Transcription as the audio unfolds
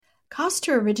Costs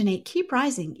to originate keep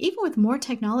rising, even with more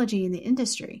technology in the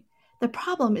industry. The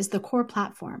problem is the core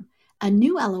platform. A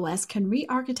new LOS can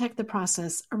re-architect the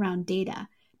process around data,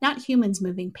 not humans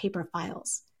moving paper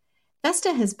files.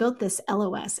 Vesta has built this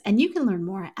LOS, and you can learn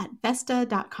more at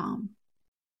Vesta.com.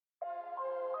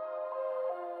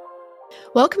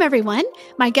 Welcome, everyone.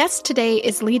 My guest today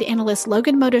is lead analyst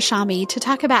Logan Mohtashami to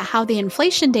talk about how the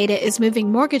inflation data is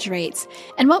moving mortgage rates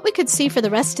and what we could see for the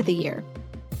rest of the year.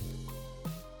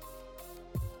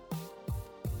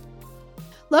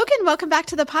 Logan, welcome back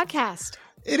to the podcast.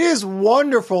 It is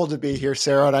wonderful to be here,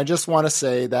 Sarah. And I just want to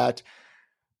say that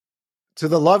to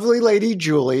the lovely lady,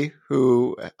 Julie,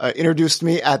 who introduced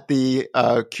me at the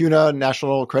CUNA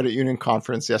National Credit Union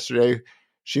Conference yesterday,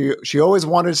 she always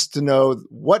wanted us to know,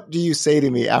 what do you say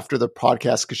to me after the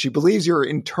podcast? Because she believes you're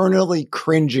internally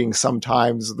cringing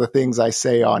sometimes the things I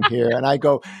say on here. And I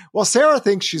go, well, Sarah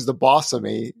thinks she's the boss of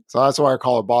me. So that's why I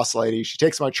call her boss lady. She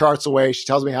takes my charts away. She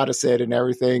tells me how to sit and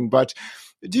everything. But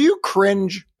do you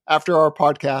cringe after our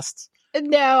podcasts?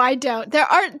 No, I don't.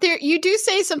 You do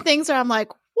say some things where I'm like,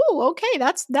 "Whoa, okay,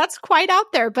 that's quite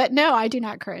out there." But no, I do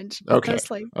not cringe. Okay.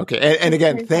 Mostly. Okay. And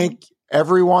again, thank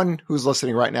everyone who's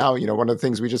listening right now. You know, one of the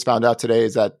things we just found out today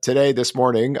is that this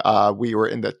morning, we were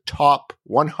in the top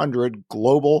 100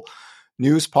 global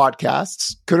news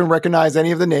podcasts. Couldn't recognize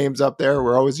any of the names up there.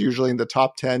 We're always usually in the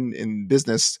top 10 in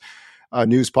business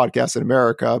news podcasts in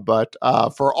America. But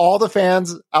for all the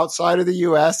fans outside of the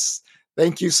U.S.,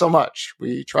 thank you so much.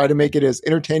 We try to make it as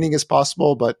entertaining as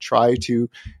possible, but try to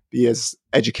be as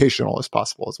educational as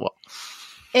possible as well.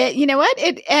 You know what?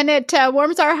 It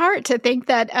warms our heart to think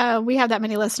that we have that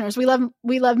many listeners. We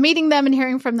love meeting them and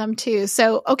hearing from them too.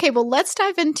 So, okay, well, let's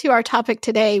dive into our topic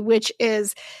today, which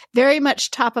is very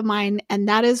much top of mind, and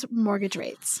that is mortgage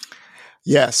rates.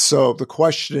 Yes. So the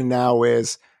question now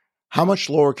is, how much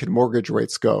lower can mortgage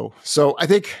rates go? So I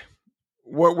think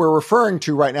what we're referring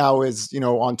to right now is,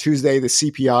 on Tuesday, the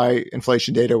CPI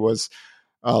inflation data was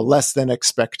less than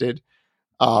expected.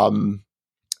 The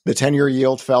 10-year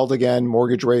yield fell again.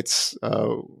 Mortgage rates,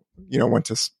 went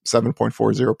to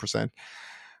 7.40%.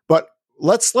 But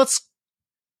let's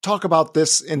talk about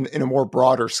this in a more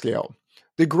broader scale.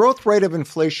 The growth rate of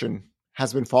inflation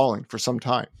has been falling for some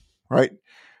time, right?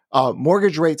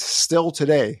 Mortgage rates still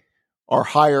today are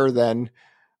higher than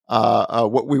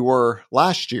what we were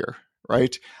last year,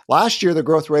 right? Last year, the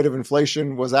growth rate of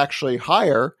inflation was actually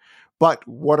higher, but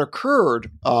what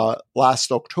occurred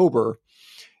last October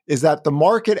is that the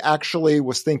market actually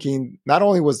was thinking not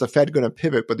only was the Fed going to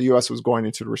pivot, but the U.S. was going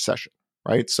into the recession,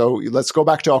 right? So let's go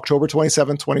back to October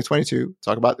 27, 2022,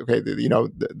 talk about,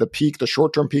 the peak, the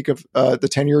short-term peak of the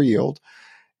 10-year yield.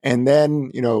 And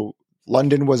then,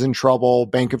 London was in trouble,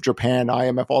 Bank of Japan,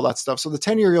 IMF, all that stuff. So the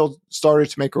 10-year yield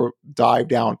started to make a dive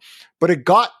down, but it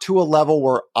got to a level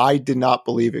where I did not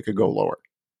believe it could go lower.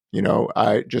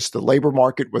 The labor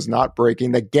market was not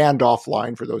breaking. The Gandalf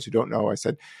line, for those who don't know, I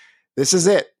said, this is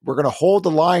it. We're going to hold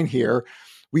the line here.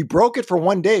 We broke it for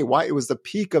one day. Why? It was the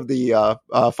peak of the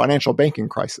financial banking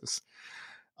crisis.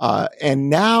 And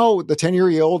now the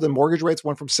 10-year yield and mortgage rates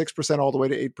went from 6% all the way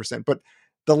to 8%. But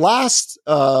the last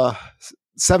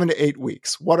 7 to 8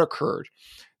 weeks, what occurred?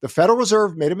 The Federal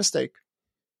Reserve made a mistake,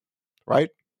 right?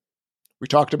 We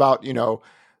talked about,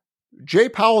 Jay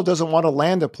Powell doesn't want to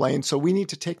land a plane, so we need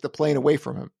to take the plane away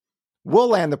from him. We'll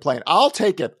land the plane. I'll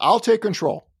take it. I'll take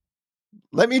control.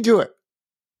 Let me do it.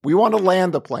 We want to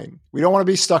land the plane. We don't want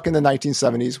to be stuck in the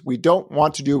 1970s. We don't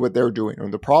want to do what they're doing.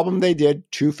 And the problem they did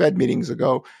 2 Fed meetings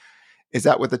ago is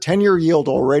that with the 10-year yield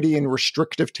already in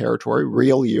restrictive territory,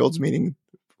 real yields, meaning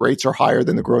rates are higher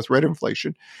than the growth rate of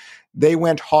inflation, they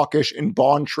went hawkish and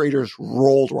bond traders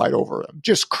rolled right over them,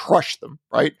 just crushed them,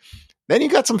 right? Then you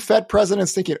got some Fed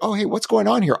presidents thinking, oh, hey, what's going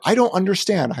on here? I don't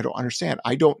understand. I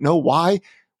don't know why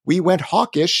we went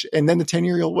hawkish and then the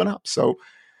 10-year yield went up. So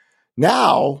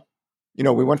now,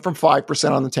 we went from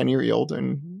 5% on the 10-year yield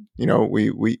and,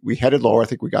 we headed lower. I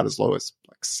think we got as low as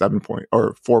like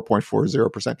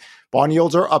 4.40%. Bond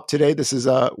yields are up today. This is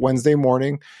Wednesday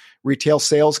morning. Retail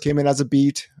sales came in as a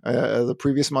beat. The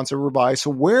previous months are revised.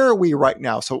 So where are we right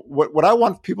now? So what I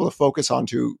want people to focus on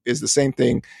to is the same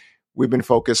thing we've been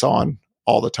focused on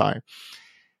all the time.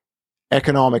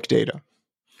 Economic data,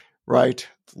 right?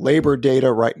 Labor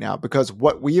data right now, because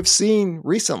what we have seen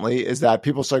recently is that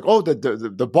people say, oh,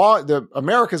 the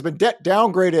America's been debt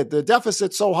downgraded. The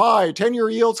deficit's so high. 10-year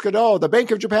yields the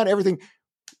Bank of Japan, everything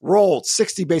rolled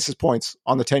 60 basis points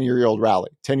on the 10-year yield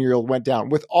rally. 10-year yield went down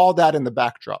with all that in the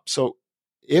backdrop. So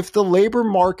if the labor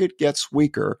market gets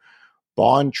weaker,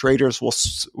 bond traders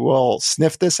will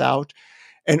sniff this out.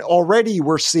 And already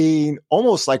we're seeing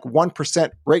almost like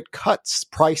 1% rate cuts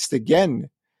priced again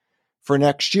for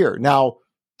next year. Now,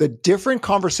 the different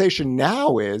conversation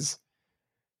now is,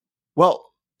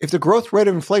 well, if the growth rate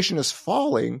of inflation is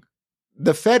falling,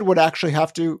 the Fed would actually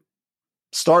have to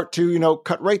start to,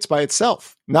 cut rates by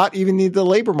itself, not even need the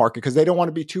labor market because they don't want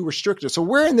to be too restrictive. So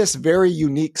we're in this very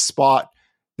unique spot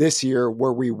this year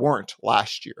where we weren't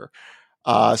last year.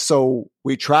 So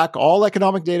we track all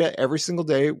economic data every single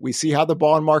day. We see how the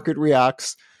bond market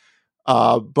reacts.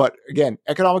 But again,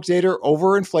 economic data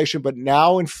over inflation, but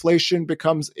now inflation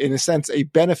becomes, in a sense, a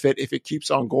benefit if it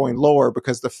keeps on going lower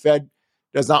because the Fed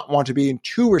does not want to be in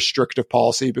too restrictive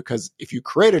policy, because if you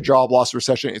create a job loss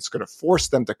recession, it's going to force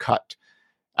them to cut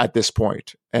at this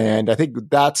point. And I think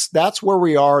that's where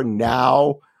we are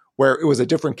now, where it was a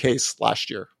different case last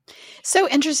year. So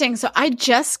interesting. So I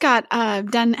just got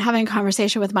done having a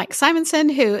conversation with Mike Simonson,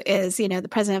 who is, the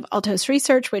president of Altos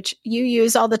Research, which you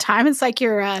use all the time. It's like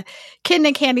your kid in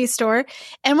a candy store.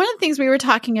 And one of the things we were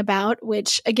talking about,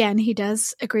 which again, he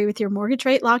does agree with your mortgage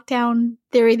rate lockdown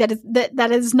theory,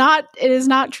 that is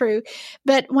not true.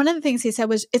 But one of the things he said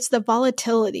was it's the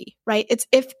volatility, right? It's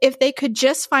if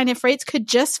rates could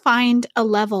just find a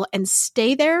level and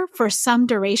stay there for some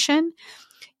duration,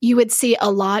 you would see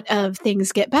a lot of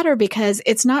things get better, because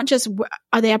it's not just,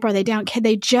 are they up, are they down? Can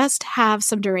they just have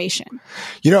some duration?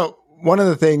 One of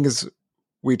the things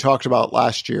we talked about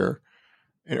last year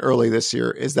and early this year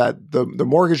is that the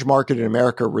mortgage market in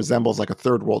America resembles like a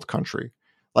third world country.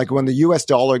 Like when the US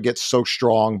dollar gets so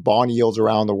strong, bond yields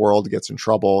around the world gets in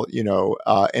trouble,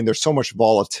 and there's so much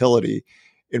volatility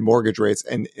in mortgage rates.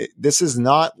 And this is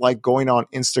not like going on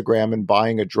Instagram and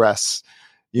buying a dress,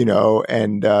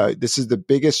 and this is the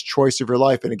biggest choice of your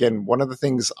life. And again, one of the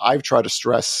things I've tried to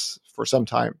stress for some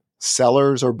time,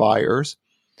 sellers or buyers.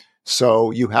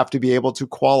 So you have to be able to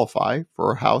qualify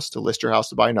for a house, to list your house,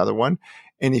 to buy another one.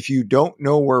 And if you don't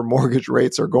know where mortgage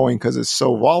rates are going because it's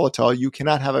so volatile, you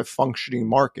cannot have a functioning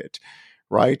market,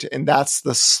 right? And that's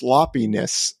the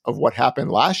sloppiness of what happened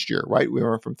last year, right? We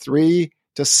went from 3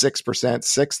 to 6%,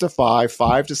 6 to 5,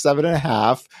 5 to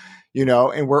 7.5%.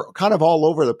 And we're kind of all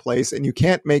over the place, and you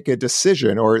can't make a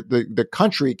decision, or the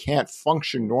country can't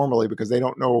function normally because they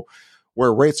don't know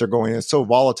where rates are going. It's so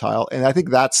volatile. And I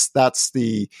think that's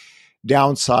the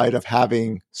downside of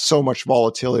having so much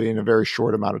volatility in a very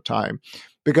short amount of time,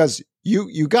 because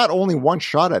you got only one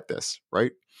shot at this,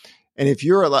 right? And if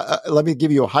you're, let me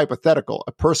give you a hypothetical.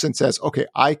 A person says, okay,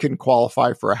 I can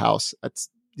qualify for a house at,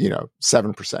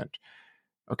 7%.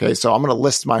 Okay, so I'm going to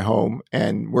list my home,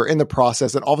 and we're in the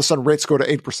process, and all of a sudden rates go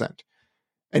to 8%.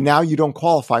 And now you don't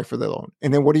qualify for the loan.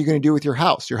 And then what are you going to do with your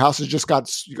house? Your house has just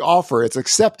got offer, it's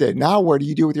accepted. Now what do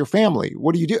you do with your family?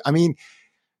 What do you do? I mean,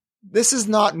 this is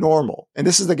not normal. And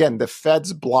this is, again, the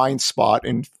Fed's blind spot,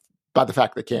 and by the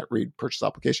fact they can't read purchase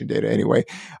application data anyway.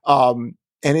 And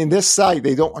in this site,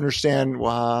 they don't understand,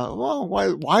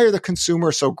 why are the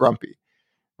consumers so grumpy?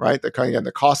 Right?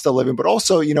 The cost of living, but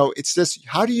also, it's just,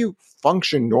 how do you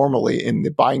function normally in the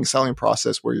buying, selling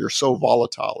process where you're so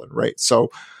volatile in rates? So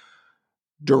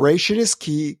duration is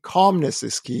key. Calmness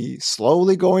is key.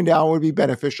 Slowly going down would be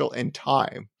beneficial in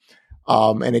time.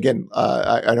 And again,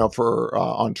 I know for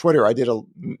on Twitter, I did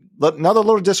another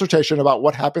little dissertation about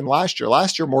what happened last year.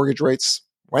 Last year, mortgage rates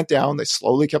went down. They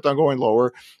slowly kept on going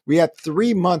lower. We had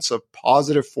 3 months of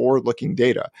positive forward-looking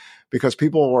data because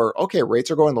people were, okay,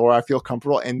 rates are going lower. I feel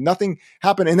comfortable, and nothing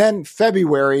happened. And then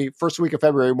first week of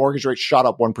February, mortgage rates shot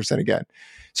up 1% again.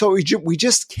 So we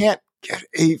just can't get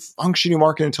a functioning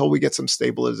market until we get some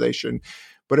stabilization.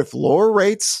 But if lower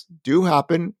rates do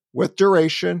happen with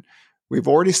duration, we've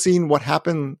already seen what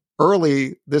happened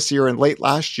early this year and late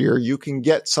last year, you can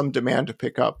get some demand to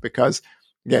pick up because,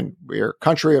 again, we're a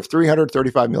country of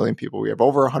 335 million people. We have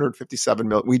over 157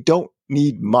 million. We don't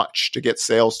need much to get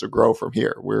sales to grow from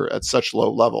here. We're at such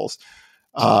low levels.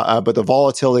 But the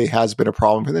volatility has been a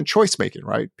problem. And then choice making,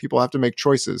 right? People have to make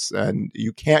choices, and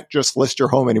you can't just list your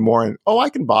home anymore and, I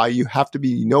can buy. You have to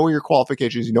know your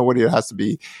qualifications, you know what it has to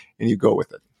be, and you go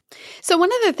with it. So one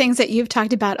of the things that you've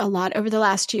talked about a lot over the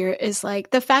last year is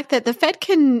like the fact that the Fed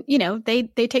can,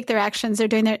 they take their actions, they're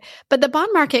doing their, but the bond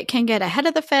market can get ahead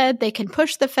of the Fed. They can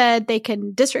push the Fed. They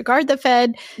can disregard the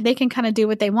Fed. They can kind of do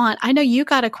what they want. I know you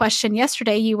got a question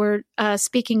yesterday. You were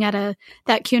speaking at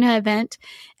that CUNA event,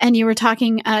 and you were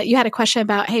talking, you had a question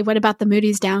about, hey, what about the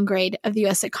Moody's downgrade of the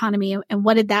U.S. economy, and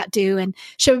what did that do? And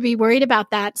should we be worried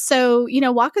about that? So,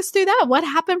 walk us through that. What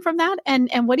happened from that?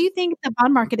 And what do you think the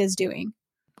bond market is doing?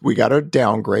 We got a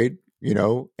downgrade,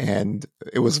 and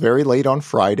it was very late on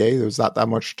Friday. There was not that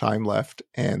much time left.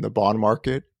 And the bond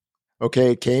market,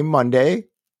 it came Monday.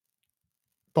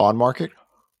 Bond market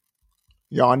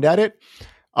yawned at it.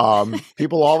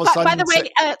 People all of a sudden. By the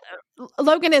way,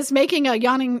 Logan is making a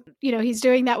yawning, he's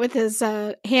doing that with his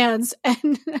hands.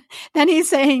 And then he's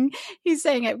saying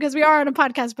it because we are on a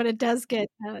podcast, but it does get.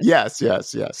 Yes.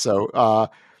 So,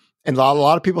 and a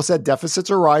lot of people said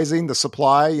deficits are rising. The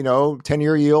supply,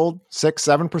 10-year yield,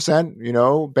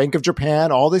 6-7%, Bank of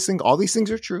Japan, all these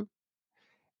things are true.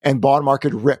 And bond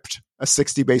market ripped a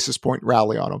 60 basis point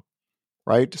rally on them,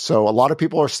 right? So a lot of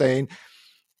people are saying,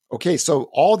 okay,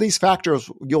 so all these factors,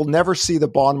 you'll never see the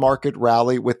bond market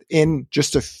rally within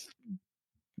just a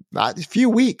few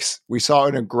weeks. We saw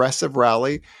an aggressive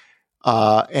rally.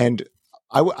 And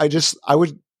I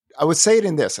would say it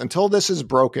in this, until this is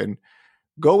broken,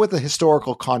 go with the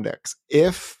historical context.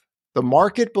 If the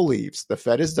market believes the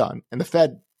Fed is done, and the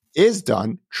Fed is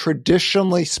done,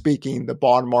 traditionally speaking, the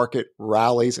bond market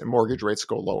rallies and mortgage rates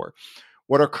go lower.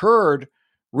 What occurred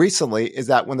recently is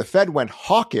that when the Fed went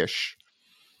hawkish,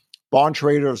 bond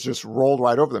traders just rolled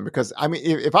right over them. Because,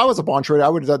 if I was a bond trader, I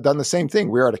would have done the same thing.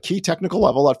 We were at a key technical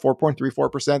level at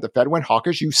 4.34%. The Fed went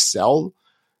hawkish, you sell,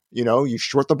 you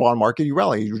short the bond market, you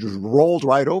rally, you just rolled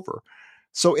right over.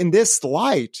 So in this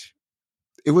light,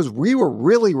 we were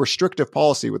really restrictive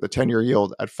policy with the 10-year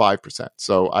yield at 5%.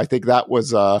 So I think that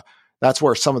was that's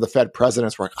where some of the Fed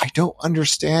presidents were like, I don't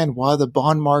understand why the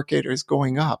bond market is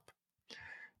going up.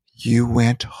 You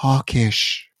went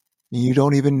hawkish. You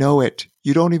don't even know it.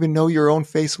 You don't even know your own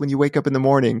face when you wake up in the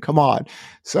morning. Come on.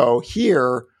 So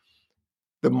here,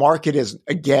 the market is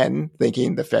again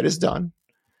thinking the Fed is done.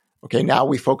 Okay, now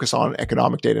we focus on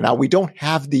economic data. Now we don't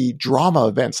have the drama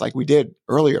events like we did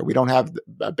earlier. We don't have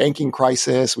a banking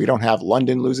crisis. We don't have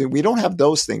London losing. We don't have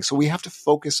those things. So we have to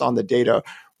focus on the data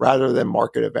rather than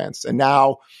market events. And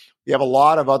now we have a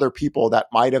lot of other people that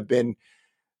might have been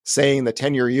saying the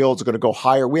 10-year yields are going to go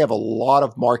higher. We have a lot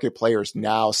of market players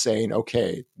now saying,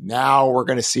 okay, now we're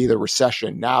going to see the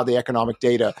recession. Now the economic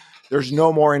data, there's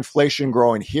no more inflation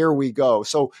growing. Here we go.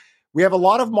 So we have a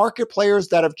lot of market players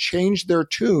that have changed their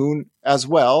tune as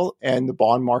well, and the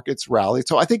bond markets rallied.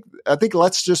 So I think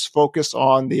let's just focus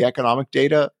on the economic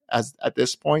data at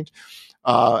this point,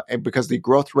 and because the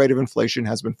growth rate of inflation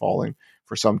has been falling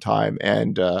for some time.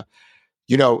 And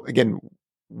again,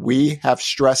 we have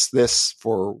stressed this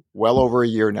for well over a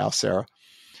year now, Sarah.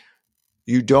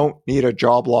 You don't need a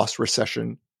job loss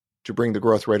recession to bring the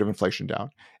growth rate of inflation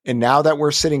down. And now that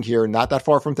we're sitting here, not that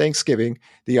far from Thanksgiving,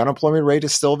 the unemployment rate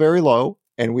is still very low.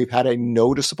 And we've had a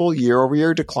noticeable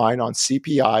year-over-year decline on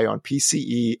CPI, on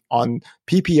PCE, on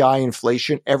PPI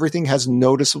inflation. Everything has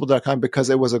noticeable decline because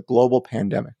it was a global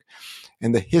pandemic.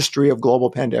 In the history of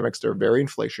global pandemics, they're very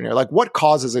inflationary. Like, what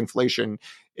causes inflation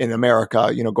in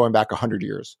America, going back 100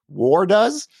 years? War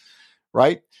does,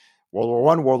 right? World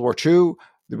War I, World War II.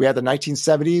 We had the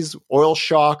 1970s, oil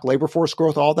shock, labor force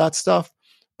growth, all that stuff.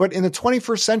 But in the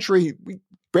 21st century, we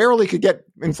barely could get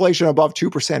inflation above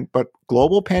 2%. But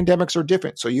global pandemics are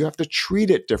different, so you have to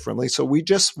treat it differently. So we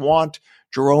just want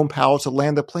Jerome Powell to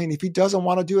land the plane. If he doesn't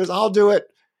want to do it, I'll do it.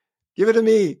 Give it to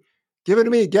me. Give it to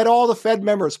me. Get all the Fed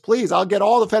members, please. I'll get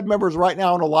all the Fed members right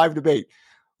now in a live debate.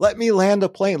 Let me land a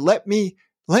plane. Let me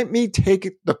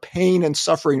take the pain and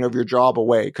suffering of your job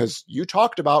away, because you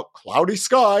talked about cloudy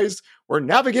skies. We're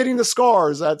navigating the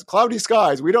scars. That's cloudy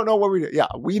skies. We don't know what we're doing. Yeah,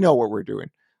 we know what we're doing.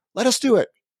 Let us do it.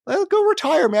 Let's go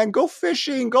retire, man. Go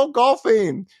fishing. Go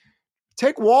golfing.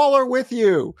 Take Waller with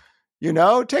you.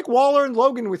 Take Waller and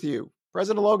Logan with you.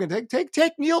 President Logan.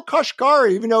 Take Neil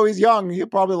Kashkari, even though he's young. He'll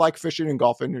probably like fishing and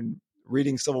golfing and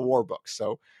reading Civil War books.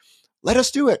 So let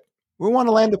us do it. We want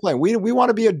to land the plane. We want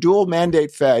to be a dual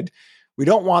mandate Fed. We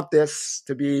don't want this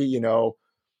to be,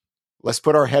 let's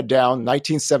put our head down,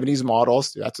 1970s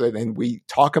models. That's it. And we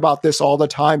talk about this all the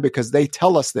time because they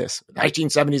tell us this.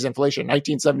 1970s inflation,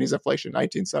 1970s inflation,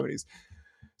 1970s.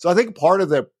 So I think part of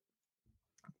the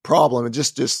problem, and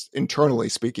just internally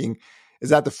speaking, is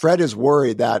that the Fed is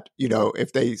worried that,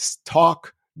 if they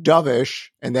talk dovish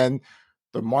and then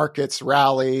the markets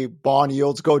rally, bond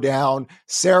yields go down,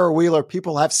 Sarah Wheeler,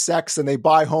 people have sex and they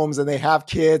buy homes and they have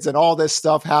kids and all this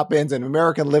stuff happens and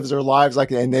American lives their lives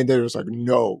and then they're just like,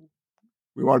 no,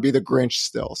 we want to be the Grinch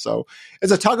still. So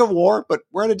it's a tug of war, but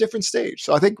we're at a different stage.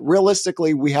 So I think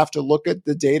realistically, we have to look at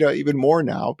the data even more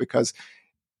now, because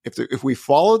if we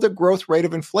follow the growth rate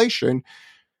of inflation,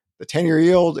 the 10-year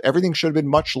yield, everything should have been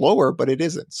much lower, but it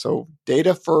isn't. So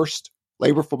data first,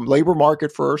 labor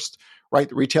market first, right?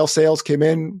 The retail sales came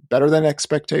in better than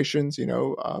expectations,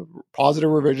 positive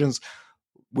revisions.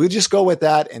 We'll just go with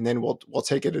that, and then we'll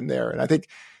take it in there. And I think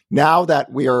now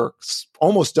that we are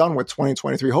almost done with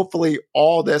 2023, hopefully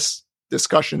all this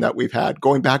discussion that we've had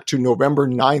going back to November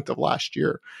 9th of last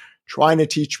year, trying to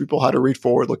teach people how to read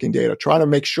forward-looking data, trying to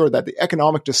make sure that the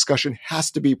economic discussion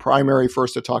has to be primary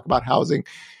first to talk about housing.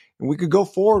 and we could go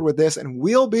forward with this, and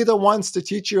we'll be the ones to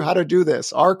teach you how to do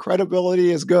this. Our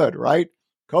credibility is good, right?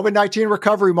 COVID-19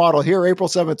 recovery model here, April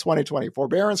 7th, 2020.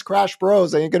 Forbearance crash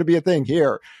bros ain't going to be a thing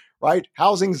here, right?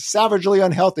 Housing's savagely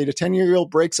unhealthy. The 10-year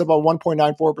yield breaks above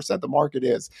 1.94%. The market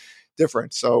is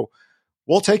different. So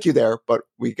we'll take you there, but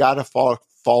we got to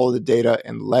follow the data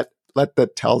and let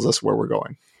that tells us where we're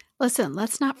going. Listen,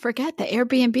 let's not forget the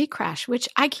Airbnb crash, which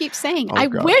I keep saying. I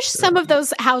wish some of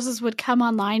those houses would come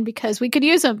online because we could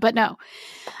use them, but no.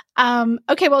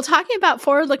 Okay, well, talking about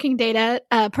forward-looking data,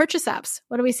 purchase apps,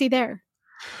 what do we see there?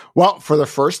 Well, for the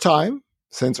first time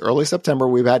since early September,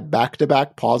 we've had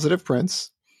back-to-back positive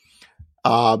prints.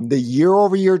 The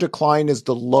year-over-year decline is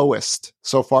the lowest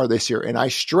so far this year. And I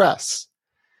stress,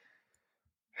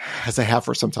 as I have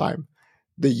for some time,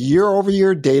 the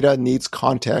year-over-year data needs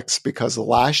context because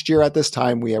last year at this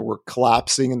time, we were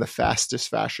collapsing in the fastest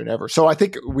fashion ever. So I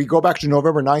think we go back to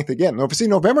November 9th again. See,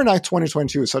 November 9th,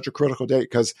 2022 is such a critical date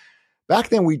because back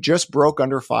then we just broke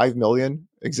under 5 million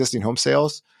existing home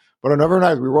sales. But on November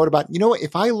 9th, we wrote about,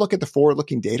 if I look at the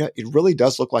forward-looking data, it really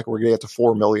does look like we're going to get to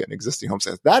 4 million existing home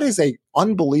sales. That is a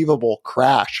unbelievable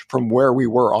crash from where we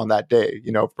were on that day,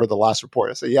 for the last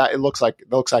report. I said, yeah, it looks like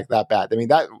that bad. I mean,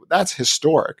 that's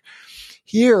historic.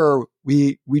 Here,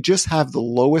 we just have the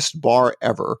lowest bar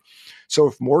ever. So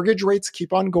if mortgage rates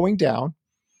keep on going down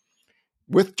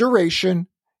with duration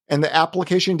and the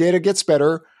application data gets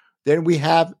better, then we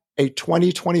have a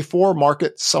 2024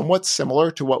 market somewhat similar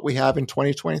to what we have in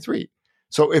 2023.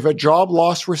 So if a job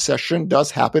loss recession does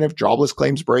happen, if jobless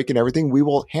claims break and everything, we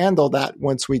will handle that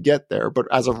once we get there. But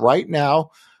as of right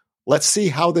now, let's see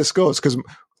how this goes. Because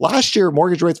last year,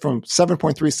 mortgage rates from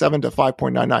 7.37 to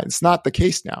 5.99. It's not the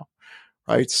case now,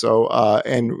 right? So,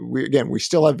 and we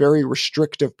still have very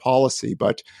restrictive policy.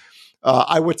 But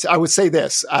I would say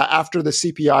this, after the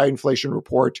CPI inflation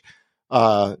report,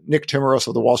 Nick Timiraos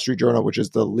of the Wall Street Journal, which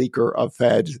is the leaker of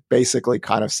Fed, basically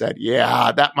kind of said,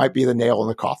 yeah, that might be the nail in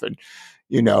the coffin,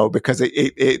 because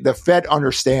the Fed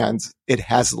understands it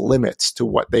has limits to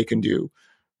what they can do,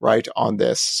 right, on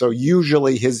this. So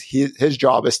usually his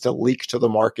job is to leak to the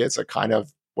markets a kind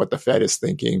of what the Fed is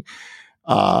thinking.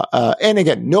 And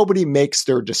again, nobody makes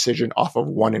their decision off of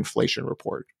one inflation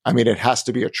report. I mean, it has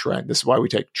to be a trend. This is why we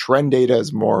take trend data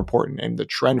as more important. And the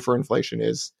trend for inflation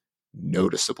is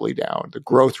noticeably down. The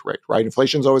growth rate, right?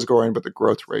 Inflation's always growing, but the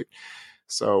growth rate.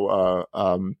 So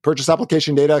purchase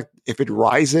application data, if it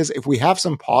rises, if we have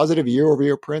some positive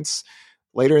year-over-year prints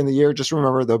later in the year, just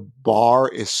remember the bar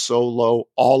is so low,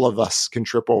 all of us can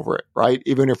trip over it, right?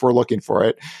 Even if we're looking for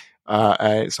it.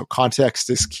 So context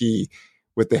is key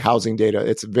with the housing data.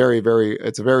 It's a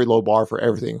very low bar for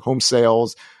everything. Home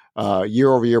sales,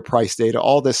 year-over-year price data,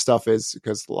 all this stuff is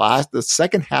because the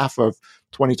second half of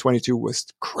 2022 was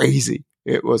crazy.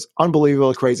 It was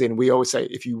unbelievably crazy. And we always say,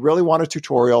 if you really want a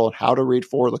tutorial on how to read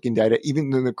forward-looking data,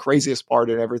 even in the craziest part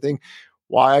and everything,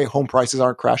 why home prices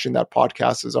aren't crashing, that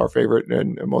podcast is our favorite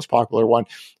and most popular one.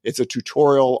 It's a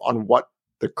tutorial on what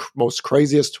the most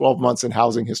craziest 12 months in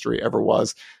housing history ever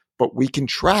was. But we can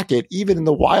track it even in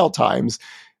the wild times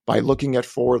by looking at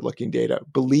forward-looking data.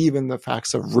 Believe in the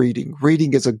facts of reading.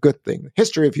 Reading is a good thing. The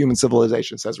history of human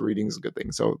civilization says reading is a good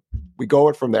thing. So we go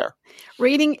it from there.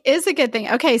 Reading is a good thing.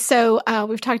 Okay, so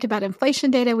we've talked about inflation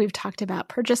data. We've talked about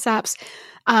purchase apps.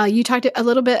 You talked a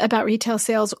little bit about retail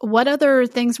sales. What other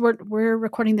things we're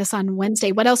recording this on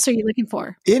Wednesday? What else are you looking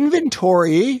for?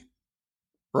 Inventory,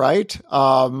 right?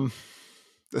 The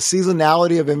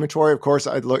seasonality of inventory, of course,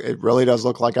 it really does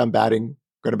look like I'm going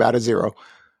to bat a 0.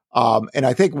 And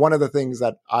I think one of the things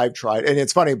that I've tried, and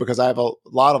it's funny because I have a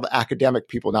lot of academic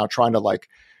people now trying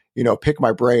to pick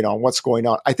my brain on what's going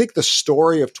on. I think the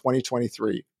story of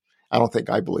 2023,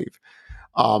 I believe,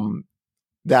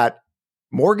 that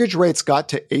mortgage rates got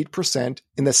to 8%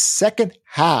 in the second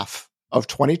half of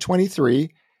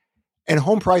 2023 and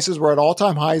home prices were at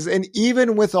all-time highs. And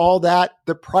even with all that,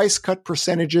 the price cut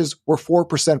percentages were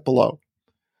 4% below.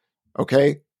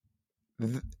 Okay.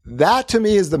 That to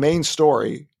me is the main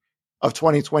story of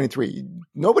 2023.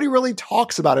 Nobody really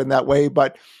talks about it in that way,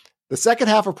 but the second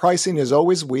half of pricing is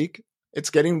always weak.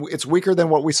 It's weaker than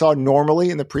what we saw normally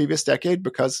in the previous decade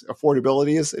because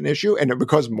affordability is an issue and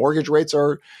because mortgage rates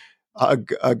are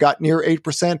got near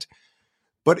 8%.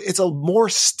 But it's a more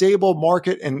stable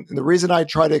market. And the reason I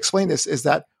try to explain this is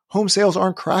that home sales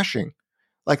aren't crashing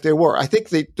like they were. I think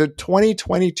the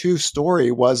 2022 story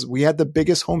was we had the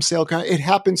biggest home sale crash. It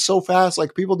happened so fast,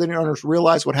 like people didn't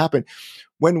realize what happened.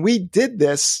 When we did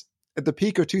this at the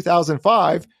peak of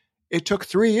 2005, it took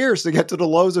 3 years to get to the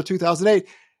lows of 2008.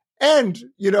 And,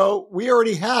 we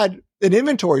already had an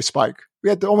inventory spike.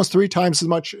 We had almost 3 times as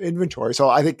much inventory. So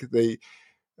I think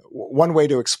one way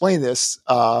to explain this,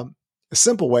 a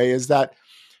simple way, is that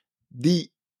the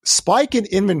spike in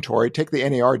inventory, take the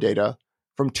NAR data,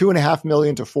 from 2.5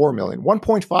 million to 4 million,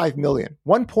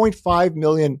 1.5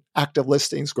 million active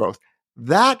listings growth.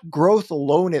 That growth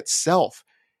alone itself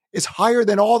is higher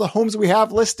than all the homes we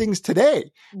have listings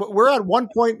today. But we're at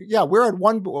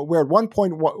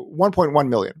 1.1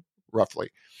 million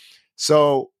roughly.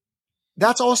 So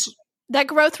that's also that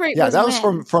growth rate. Yeah, that was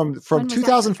from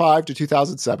 2005 to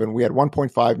 2007. We had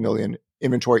 1.5 million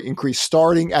inventory increase,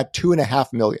 starting at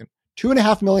 2.5 million.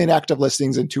 2.5 million active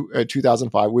listings in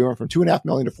 2005. We went from 2.5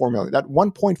 million to 4 million. That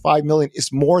 1.5 million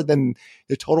is more than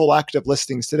the total active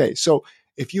listings today. So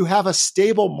if you have a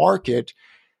stable market,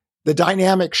 the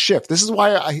dynamics shift. This is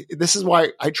why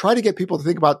I try to get people to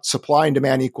think about supply and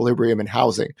demand equilibrium in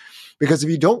housing, because if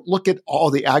you don't look at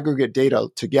all the aggregate data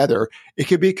together, it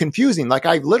could be confusing. Like,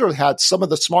 I literally had some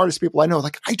of the smartest people I know,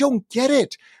 like, I don't get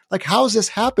it. Like, how is this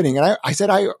happening? And I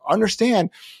said, I understand,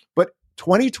 but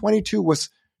 2022 was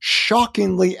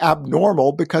shockingly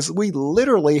abnormal because we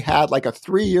literally had like a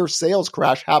 3-year sales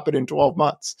crash happen in 12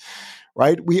 months.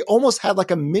 Right? We almost had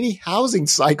like a mini housing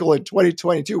cycle in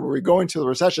 2022 where we go into the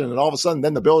recession, and all of a sudden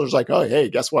then the builder's like, oh, hey,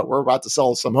 guess what? We're about to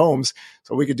sell some homes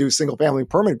so we could do single family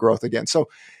permanent growth again. So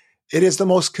it is the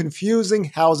most confusing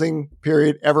housing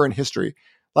period ever in history.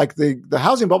 Like, the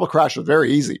housing bubble crash was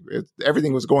very easy.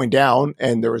 Everything was going down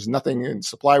and there was nothing, and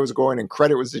supply was going and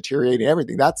credit was deteriorating,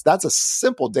 everything. That's a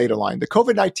simple data line. The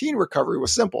COVID-19 recovery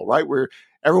was simple, right? Where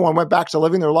everyone went back to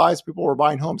living their lives. People were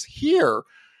buying homes. Here,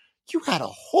 you had a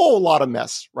whole lot of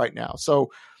mess right now.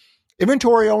 So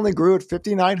inventory only grew at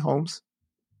 59 homes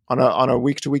on a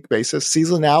week-to-week basis.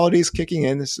 Seasonality is kicking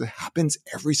in. This happens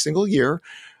every single year.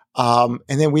 And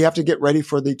then we have to get ready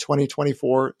for the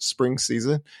 2024 spring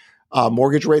season.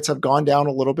 Mortgage rates have gone down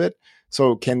a little bit.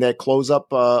 So can that close up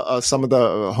some of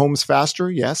the homes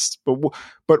faster? Yes.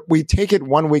 But we take it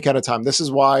 1 week at a time. This is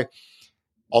why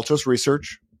Altos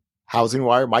Research, Housing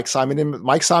Wire, Mike Simon and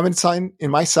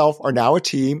myself are now a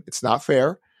team. It's not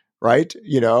fair, right?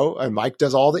 And Mike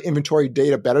does all the inventory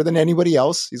data better than anybody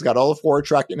else. He's got all the forward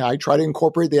tracking. I try to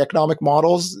incorporate the economic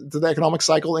models to the economic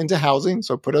cycle into housing.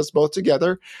 So put us both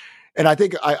together. And I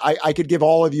think I could give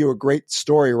all of you a great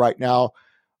story right now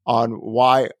on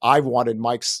why I've wanted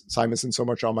Mike Simonson so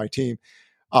much on my team.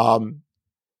 Goldman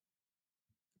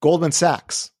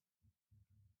Sachs,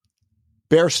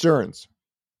 Bear Stearns,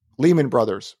 Lehman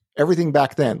Brothers, everything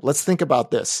back then. Let's think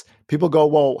about this. People go,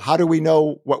 well, how do we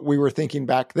know what we were thinking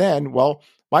back then? Well,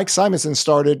 Mike Simonson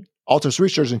started Altos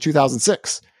Research in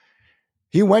 2006.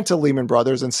 He went to Lehman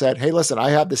Brothers and said, hey, listen, I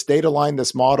have this data line,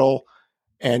 this model,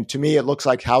 and to me, it looks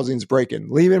like housing's breaking.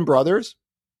 Lehman Brothers,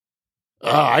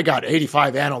 I got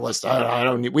 85 analysts.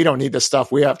 We don't need this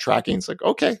stuff. We have tracking. It's like,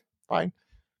 okay, fine.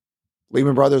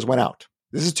 Lehman Brothers went out.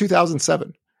 This is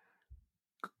 2007.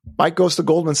 Mike goes to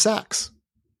Goldman Sachs,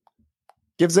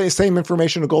 gives the same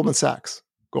information to Goldman Sachs.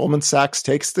 Goldman Sachs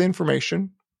takes the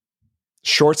information,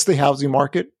 shorts the housing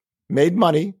market, made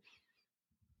money.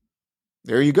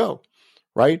 There you go,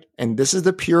 right? And this is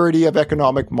the purity of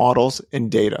economic models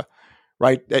and data,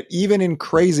 right? That even in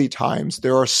crazy times,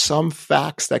 there are some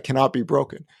facts that cannot be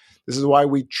broken. This is why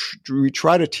we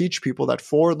try to teach people that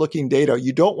forward-looking data,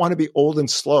 you don't want to be old and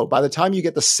slow. By the time you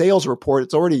get the sales report,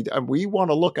 it's already, we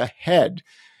want to look ahead.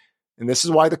 And this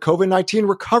is why the COVID-19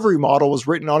 recovery model was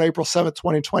written on April 7th,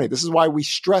 2020. This is why we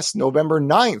stressed November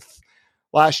 9th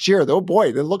last year. Oh boy,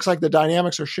 it looks like the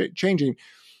dynamics are changing.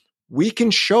 We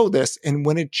can show this, and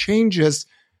when it changes,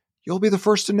 you'll be the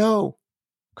first to know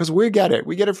because we get it.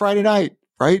 We get it Friday night,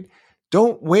 right?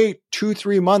 Don't wait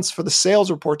 2-3 months for the sales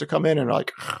report to come in and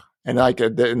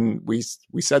then we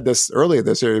said this earlier.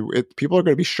 People are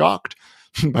going to be shocked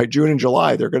by June and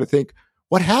July. They're going to think,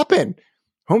 what happened?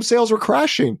 Home sales were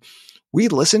crashing. We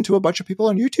listened to a bunch of people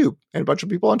on YouTube and a bunch of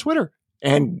people on Twitter,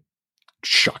 and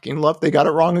shocking enough, they got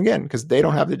it wrong again because they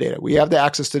don't have the data. We have the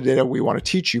access to the data. We want to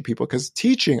teach you people because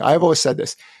teaching, I've always said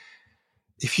this,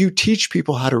 if you teach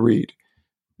people how to read,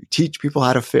 you teach people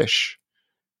how to fish,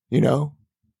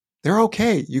 they're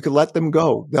okay. You can let them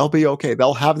go. They'll be okay.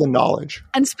 They'll have the knowledge.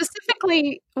 And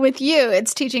specifically with you,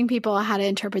 it's teaching people how to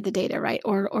interpret the data, right?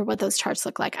 Or what those charts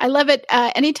look like. I love it.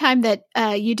 Anytime that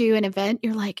you do an event,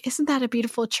 you're like, isn't that a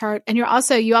beautiful chart? And you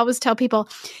always tell people,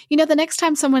 the next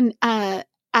time someone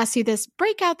asks you this,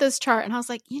 break out this chart. And I was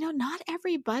like, not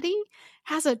everybody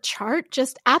has a chart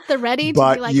just at the ready to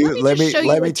but be like, let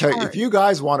me tell you, if you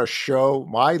guys want to show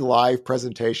my live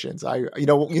presentations,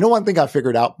 one thing I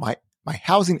figured out, my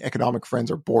housing economic friends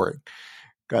are boring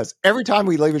Because every time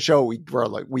we leave a show,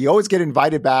 we always get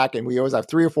invited back, and we always have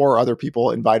 3 or 4 other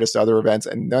people invite us to other events.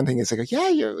 And the one thing is like,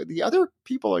 the other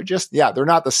people are just, they're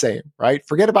not the same, right?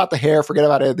 Forget about the hair, forget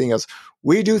about anything else.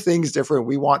 We do things different.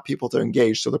 We want people to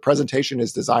engage. So the presentation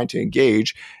is designed to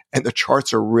engage, and the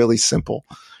charts are really simple,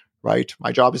 right?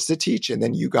 My job is to teach, and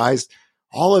then you guys,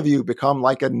 all of you, become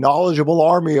like a knowledgeable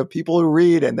army of people who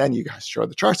read, and then you guys show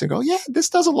the charts and go, this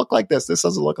doesn't look like this. This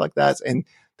doesn't look like that. And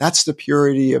that's the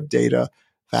purity of data.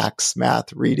 Facts,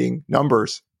 math, reading,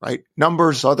 numbers, right?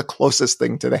 Numbers are the closest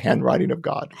thing to the handwriting of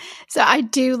God. So I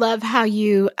do love how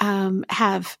you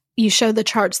you show the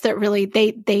charts that really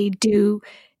they do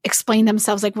explain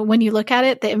themselves. Like when you look at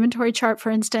it, the inventory chart, for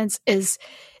instance, is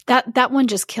that one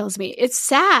just kills me. It's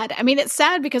sad. I mean, it's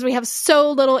sad because we have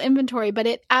so little inventory, but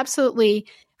it absolutely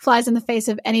flies in the face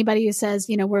of anybody who says,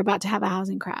 we're about to have a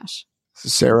housing crash.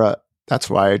 Sarah, that's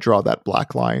why I draw that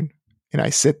black line, and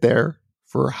I sit there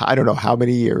for I don't know how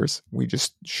many years. We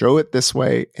just show it this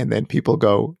way, and then people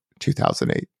go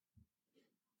 2008.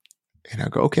 And I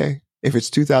go, okay, if it's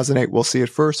 2008, we'll see it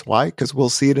first. Why? Because we'll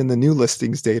see it in the new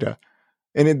listings data.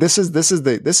 And this is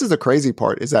the crazy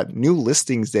part, is that new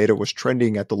listings data was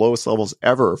trending at the lowest levels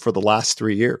ever for the last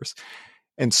 3 years.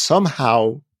 And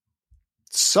somehow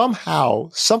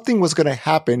something was going to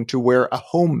happen to where a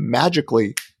home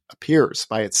magically appears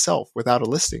by itself without a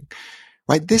listing.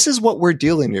 Right? This is what we're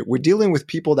dealing with. We're dealing with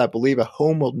people that believe a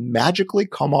home will magically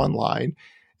come online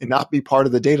and not be part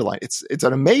of the data line. It's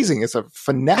a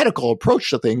fanatical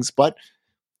approach to things, but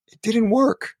it didn't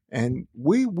work. And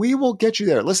we will get you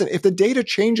there. Listen, if the data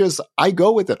changes, I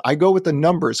go with it. I go with the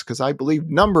numbers because I believe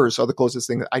numbers are the closest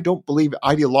thing. I don't believe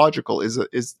ideological is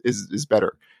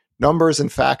better. Numbers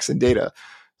and facts and data.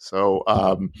 So,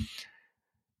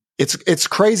 It's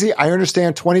crazy. I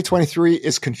understand 2023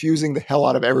 is confusing the hell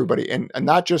out of everybody, and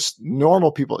not just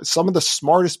normal people. Some of the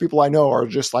smartest people I know are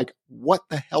just like, what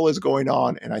the hell is going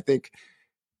on? And I think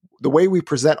the way we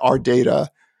present our data,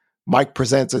 Mike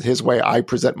presents it his way, I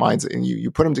present mine, and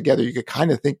you put them together, you could kind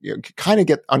of think, you could kind of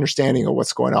get understanding of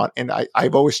what's going on. And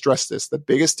I've always stressed this, the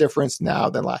biggest difference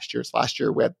now than last year is last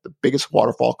year we had the biggest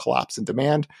waterfall collapse in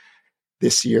demand.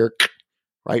 This year,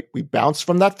 right? We bounced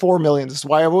from that 4 million. This is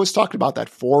why I've always talked about that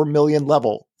 4 million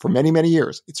level for many, many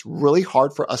years. It's really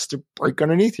hard for us to break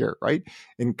underneath here, right?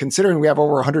 And considering we have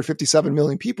over 157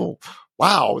 million people,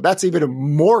 wow, that's even a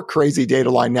more crazy data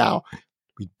line now.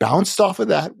 We bounced off of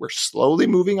that. We're slowly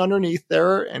moving underneath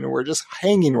there, and we're just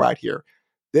hanging right here.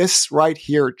 This right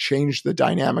here changed the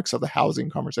dynamics of the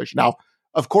housing conversation. Now,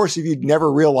 of course, if you'd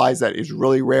never realized that it's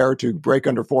really rare to break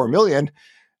under 4 million,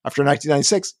 after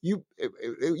 1996,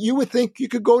 you would think you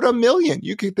could go to 1 million.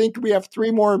 You could think we have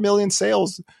 3 more million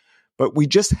sales, but we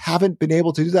just haven't been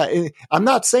able to do that. And I'm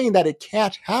not saying that it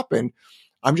can't happen.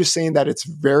 I'm just saying that it's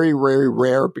very, very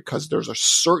rare because there's a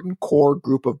certain core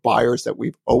group of buyers that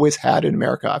we've always had in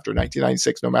America after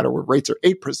 1996, no matter where rates are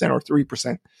 8% or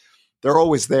 3%, they're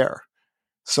always there.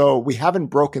 So we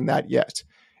haven't broken that yet.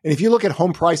 And if you look at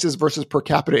home prices versus per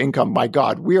capita income, my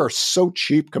God, we are so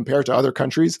cheap compared to other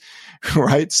countries,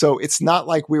 right? So it's not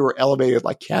like we were elevated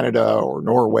like Canada or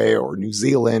Norway or New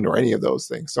Zealand or any of those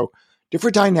things. So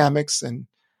different dynamics, and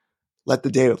let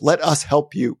us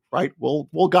help you, right?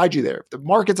 We'll guide you there. If the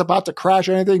market's about to crash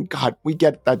or anything, God, we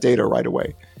get that data right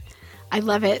away. I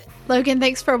love it. Logan,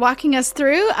 thanks for walking us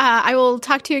through. I will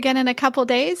talk to you again in a couple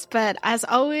days, but as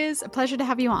always, a pleasure to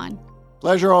have you on.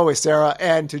 Pleasure always, Sarah.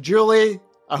 And to Julie,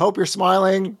 I hope you're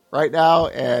smiling right now,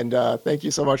 and thank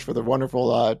you so much for the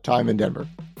wonderful time in Denver.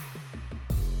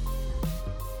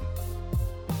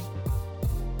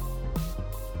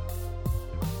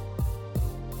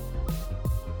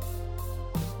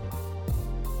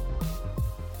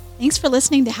 Thanks for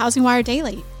listening to Housing Wire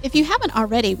Daily. If you haven't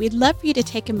already, we'd love for you to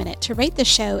take a minute to rate the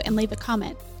show and leave a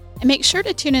comment. And make sure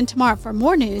to tune in tomorrow for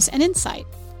more news and insight.